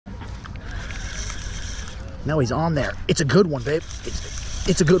No, he's on there. It's a good one, babe.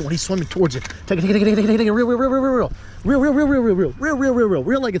 It's a good one. He's swimming towards you. Take it.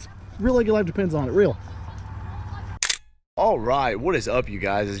 Real like your life depends on it. Real. All right, what is up, you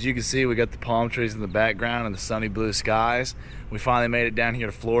guys? As you can see, we got the palm trees in the background and the sunny blue skies. We finally made it down here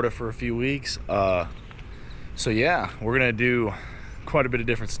to Florida for a few weeks. So yeah, we're gonna do quite a bit of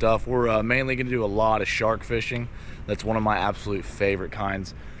different stuff. We're mainly gonna do a lot of shark fishing. That's one of my absolute favorite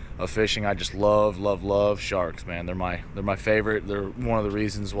kinds of fishing. I just love sharks, man. They're my favorite. They're one of the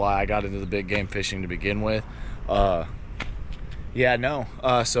reasons why I got into the big game fishing to begin with. Yeah, no.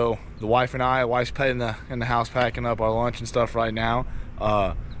 So the wife's in the house packing up our lunch and stuff right now.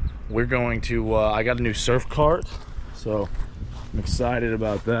 We're going to. I got a new surf cart, so I'm excited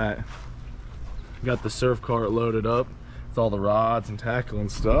about that. Got the surf cart loaded up with all the rods and tackle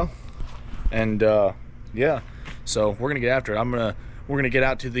and stuff, and yeah. So we're gonna get after it. We're gonna get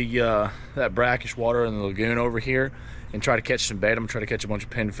out to the that brackish water in the lagoon over here and try to catch some bait. I'm gonna try to catch a bunch of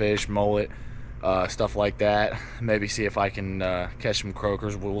pinfish, mullet. Stuff like that. Maybe see if I can catch some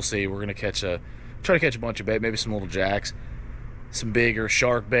croakers. We'll see. We're gonna try to catch a bunch of bait, maybe some little jacks, some bigger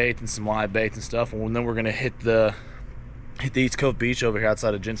shark bait, and some live bait and stuff. And then we're gonna hit the East Cove Beach over here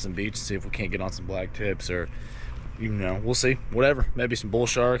outside of Jensen Beach, see if we can't get on some black tips, or we'll see. Whatever. Maybe some bull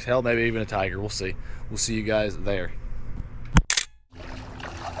sharks. Hell, maybe even a tiger. We'll see. We'll see you guys there.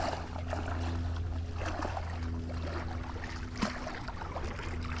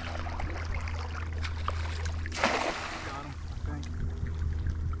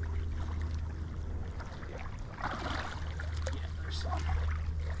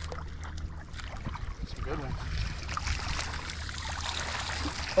 Good one.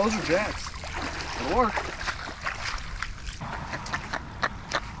 Those are jacks. It'll work.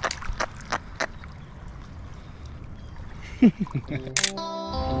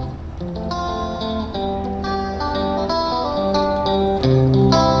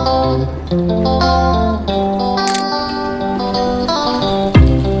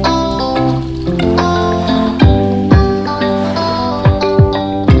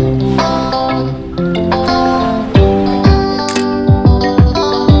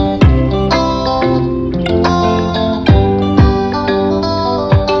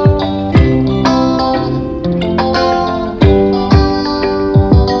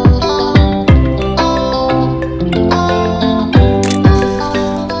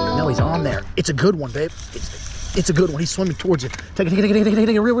 It's a good one, babe. It's a good one. He's swimming towards you. Take it.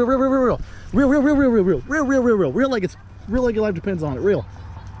 Real like your life depends on it. Real.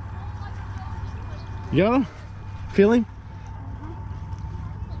 You got him? Feel him?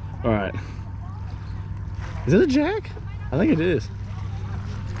 All right. Is it a jack? I think it is.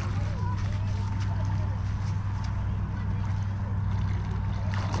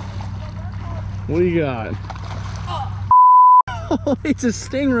 What do you got? Oh, it's a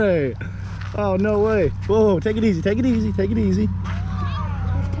stingray. Oh, no way. Whoa, take it easy, take it easy, take it easy.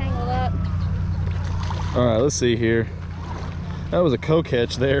 It's tangled up. All right, let's see here. That was a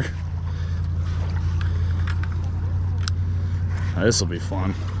co-catch there. This will be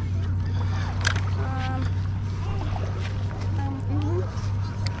fun.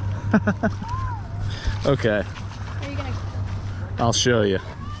 Okay. Are you gonna... I'll show you.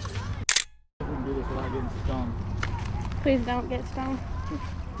 Please don't get stung.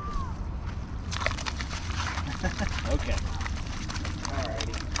 Okay.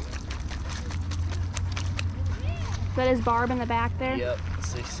 Alrighty. Is that his barb in the back there? Yep.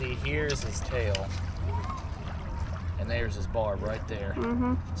 So see, here's his tail, and there's his barb right there.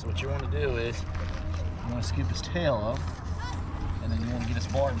 Mm-hmm. So what you want to do is you want to scoop his tail up, and then you want to get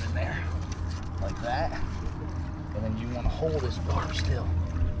his barb in there, like that, and then you want to hold his barb still.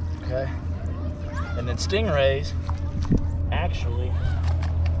 Okay. And then stingrays actually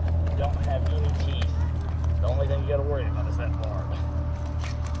don't have any teeth. The only thing you got to worry about is that barb.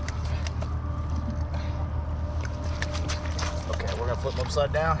 Okay, we're gonna flip him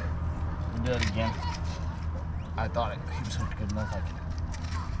upside down and do it again. I thought he was hooked good enough.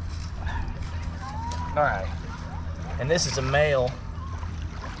 All right, and this is a male.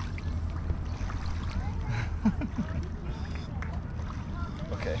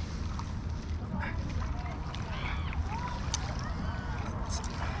 Okay.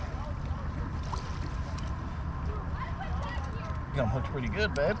 Got him hooked pretty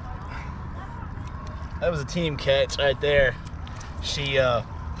good, babe. That was a team catch right there. She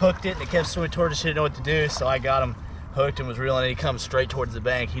hooked it and it kept swimming towards us. She didn't know what to do, so I got him hooked and was reeling, and he comes straight towards the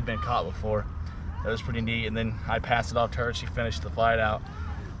bank. He'd been caught before. That was pretty neat. And then I passed it off to her. She finished the fight out.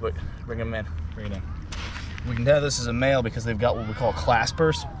 But bring him in. Bring it in. We can tell this is a male because they've got what we call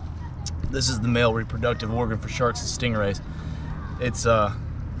claspers. This is the male reproductive organ for sharks and stingrays. It's yeah,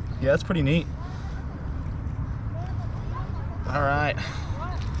 it's pretty neat. All right,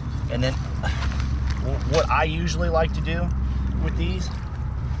 and then what I usually like to do with these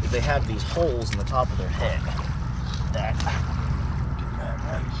is they have these holes in the top of their head that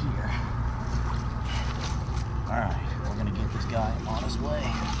right here. All right, we're gonna get this guy on his way.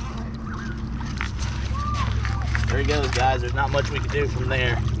 There he goes, guys. There's not much we can do from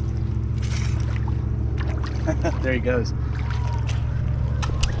there. There he goes.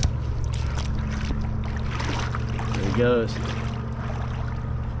 There he goes.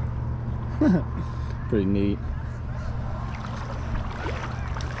 Pretty neat.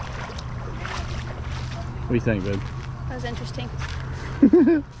 What do you think, babe? That was interesting.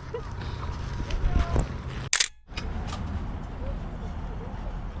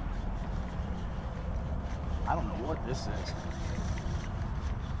 I don't know what this is.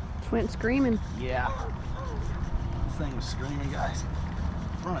 Just went screaming. Yeah. This thing was screaming, guys.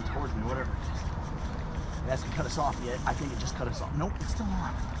 It's running towards me, whatever it is. It hasn't cut us off yet. I think it just cut us off. Nope, it's still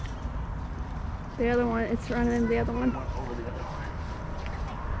on. The other one, it's running into the other one. Went over the other one.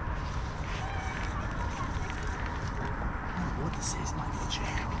 I don't know what this is, not a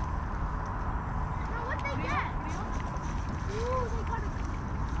jack. What'd they get? Ooh, they got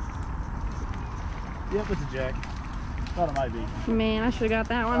Yep, it's a jack. Thought it might be. it. Man, I should have got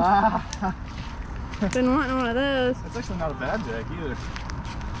that one. Been wanting one of those. It's actually not a bad jack either.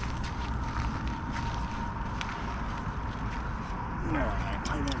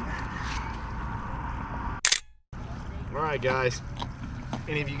 Alright guys,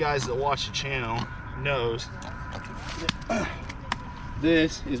 any of you guys that watch the channel knows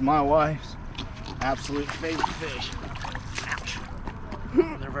this is my wife's absolute favorite fish. Ouch.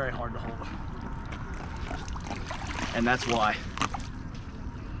 They're very hard to hold. And that's why.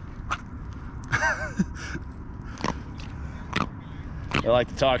 They like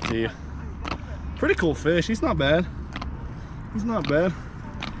to talk to you. Pretty cool fish. He's not bad. He's not bad.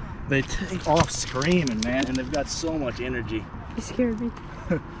 They take off screaming, man, and they've got so much energy. You scared me.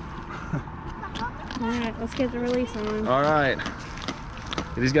 Alright, let's get the release on. All right.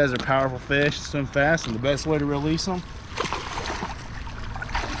 These guys are powerful fish, swim fast, and the best way to release them,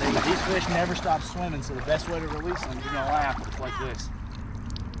 these fish never stop swimming, so the best way to release them is gonna laugh just like this.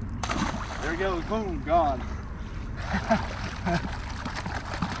 There he goes, boom, gone.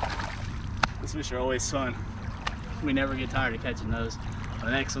 These fish are always fun. We never get tired of catching those. The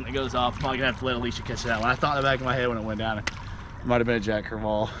next one that goes off, probably gonna have to let Alicia catch that one. I thought in the back of my head when it went down, it might have been a jack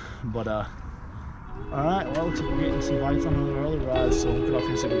curveball, but all right, well, looks like we're getting some bites on our other rods, so we'll get off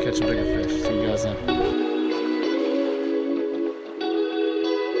here so we can catch some bigger fish. See you guys then.